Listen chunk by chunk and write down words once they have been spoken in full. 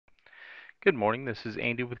Good morning, this is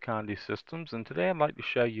Andy with Condi Systems, and today I'd like to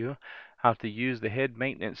show you how to use the head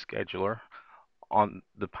maintenance scheduler on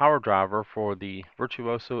the power driver for the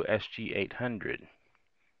Virtuoso SG800.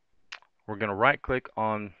 We're going to right click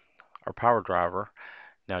on our power driver.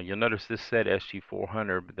 Now you'll notice this said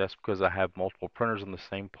SG400, but that's because I have multiple printers on the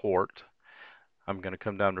same port. I'm going to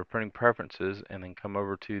come down to printing preferences and then come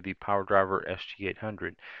over to the power driver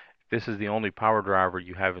SG800. If this is the only power driver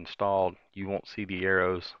you have installed, you won't see the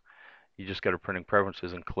arrows. You just go to printing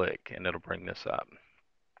preferences and click and it'll bring this up.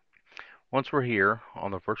 Once we're here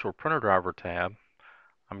on the virtual printer driver tab,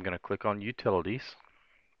 I'm going to click on utilities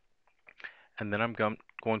and then I'm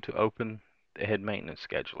going to open the head maintenance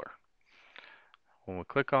scheduler. When we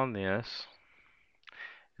click on this,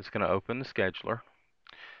 it's going to open the scheduler.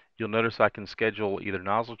 You'll notice I can schedule either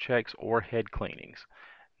nozzle checks or head cleanings.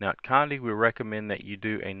 Now at Condi we recommend that you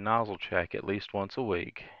do a nozzle check at least once a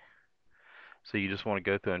week. So you just want to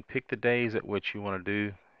go through and pick the days at which you want to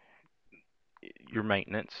do your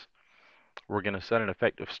maintenance. We're going to set an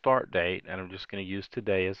effective start date, and I'm just going to use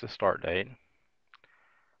today as the start date.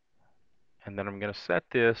 And then I'm going to set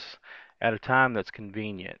this at a time that's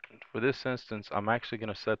convenient. For this instance, I'm actually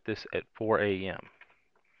going to set this at 4 a.m.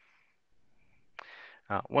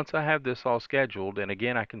 Once I have this all scheduled, and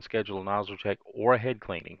again I can schedule a nozzle check or a head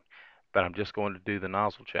cleaning, but I'm just going to do the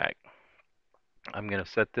nozzle check. I'm going to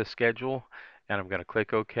set this schedule and I'm going to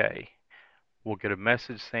click OK. We'll get a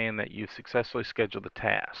message saying that you've successfully scheduled the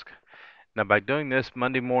task. Now by doing this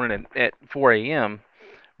Monday morning at 4 a.m.,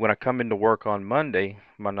 when I come into work on Monday,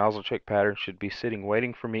 my nozzle check pattern should be sitting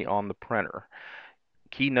waiting for me on the printer.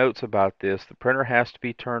 Key notes about this: the printer has to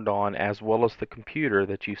be turned on as well as the computer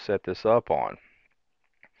that you set this up on.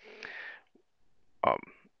 Um,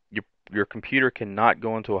 your computer cannot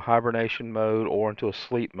go into a hibernation mode or into a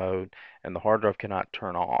sleep mode, and the hard drive cannot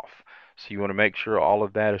turn off. So you want to make sure all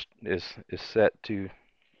of that is set to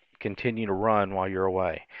continue to run while you're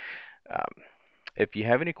away. Um, if you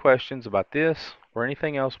have any questions about this or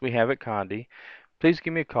anything else we have at Condi, please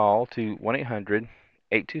give me a call to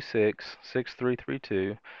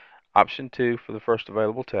 1-800-826-6332, option 2 for the first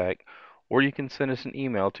available tech, or you can send us an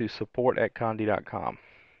email to support@condi.com.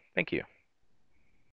 Thank you.